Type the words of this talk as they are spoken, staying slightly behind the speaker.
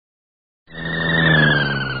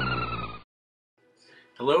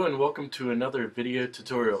Hello and welcome to another video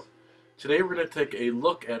tutorial. Today we're going to take a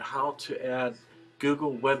look at how to add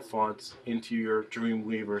Google web fonts into your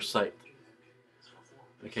Dreamweaver site.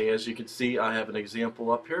 Okay, as you can see, I have an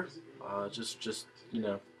example up here. Just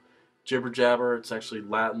jibber jabber. It's actually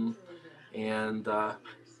Latin, and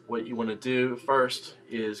what you want to do first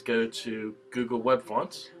is go to Google Web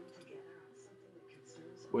Fonts,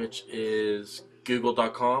 which is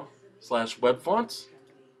google.com/webfonts.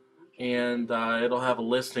 And it'll have a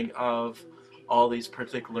listing of all these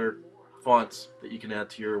particular fonts that you can add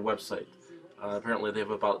to your website. Apparently they have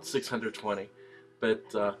about 620, but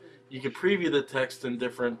you can preview the text in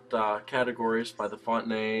different categories by the font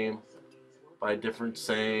name, by different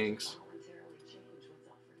sayings,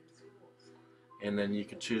 and then you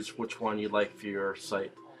can choose which one you'd like for your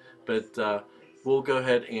site. But we'll go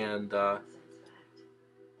ahead and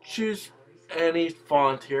choose any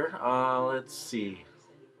font here. Let's see.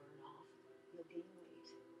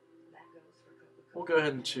 We'll go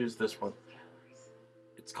ahead and choose this one.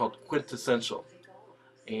 It's called Quintessential.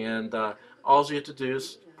 And all you have to do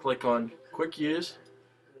is click on Quick Use.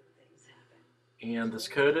 And this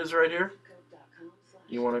code is right here.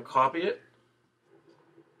 You want to copy it.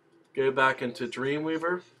 Go back into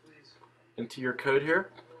Dreamweaver, into your code here.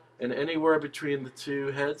 And anywhere between the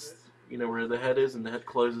two heads, where the head is and the head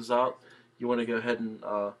closes out, you want to go ahead and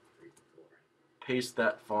paste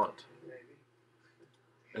that font.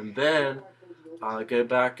 And then go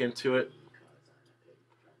back into it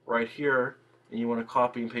right here, and you want to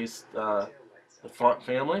copy and paste the font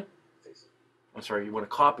family. I'm sorry, you want to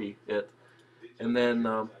copy it, and then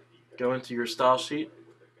go into your style sheet,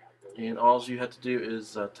 and all you have to do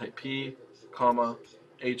is type P, comma,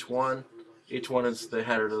 H1. H1 is the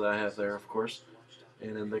header that I have there, of course,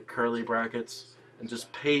 and then the curly brackets, and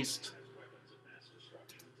just paste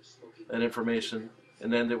that information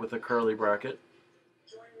and end it with a curly bracket.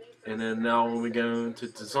 And then now when we go into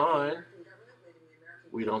design,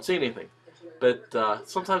 we don't see anything. But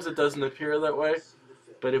sometimes it doesn't appear that way.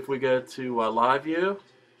 But if we go to live view,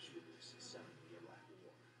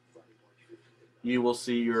 you will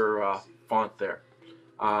see your font there.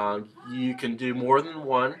 You can do more than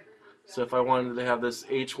one. So if I wanted to have this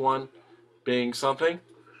H1 being something,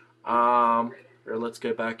 here, let's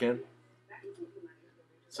go back in.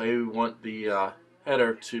 So you want the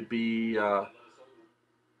header to be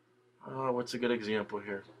what's a good example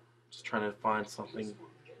here? Just trying to find something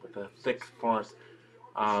with a thick font.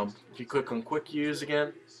 You click on Quick Use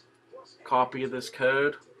again, copy this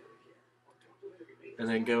code, and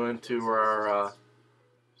then go into our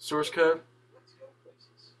source code.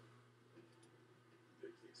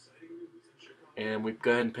 And we go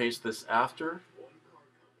ahead and paste this after,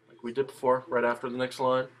 like we did before, right after the next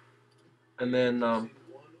line. And then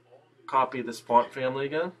copy this font family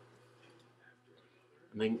again.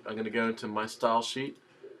 And then I'm going to go into my style sheet,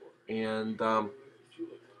 and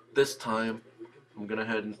this time I'm going to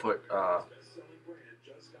head and put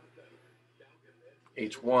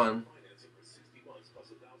H1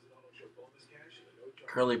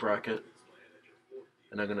 curly bracket,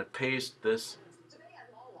 and I'm going to paste this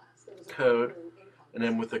code, and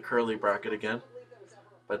then with the curly bracket again.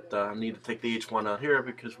 But I need to take the H1 out here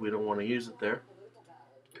because we don't want to use it there.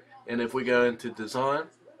 And if we go into design,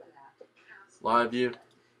 live view,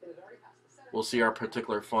 we'll see our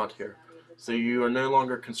particular font here. So you are no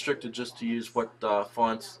longer constricted just to use what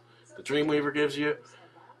fonts the Dreamweaver gives you.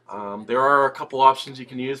 There are a couple options you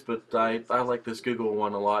can use, but I like this Google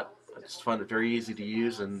one a lot. I just find it very easy to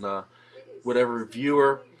use, and whatever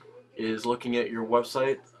viewer is looking at your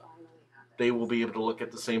website, they will be able to look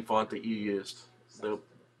at the same font that you used. So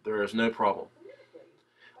there is no problem.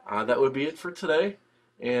 That would be it for today,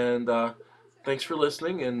 and thanks for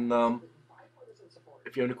listening. And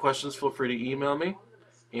if you have any questions, feel free to email me.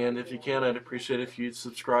 And if you can, I'd appreciate it if you'd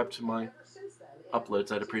subscribe to my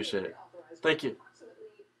uploads. I'd appreciate it. Thank you.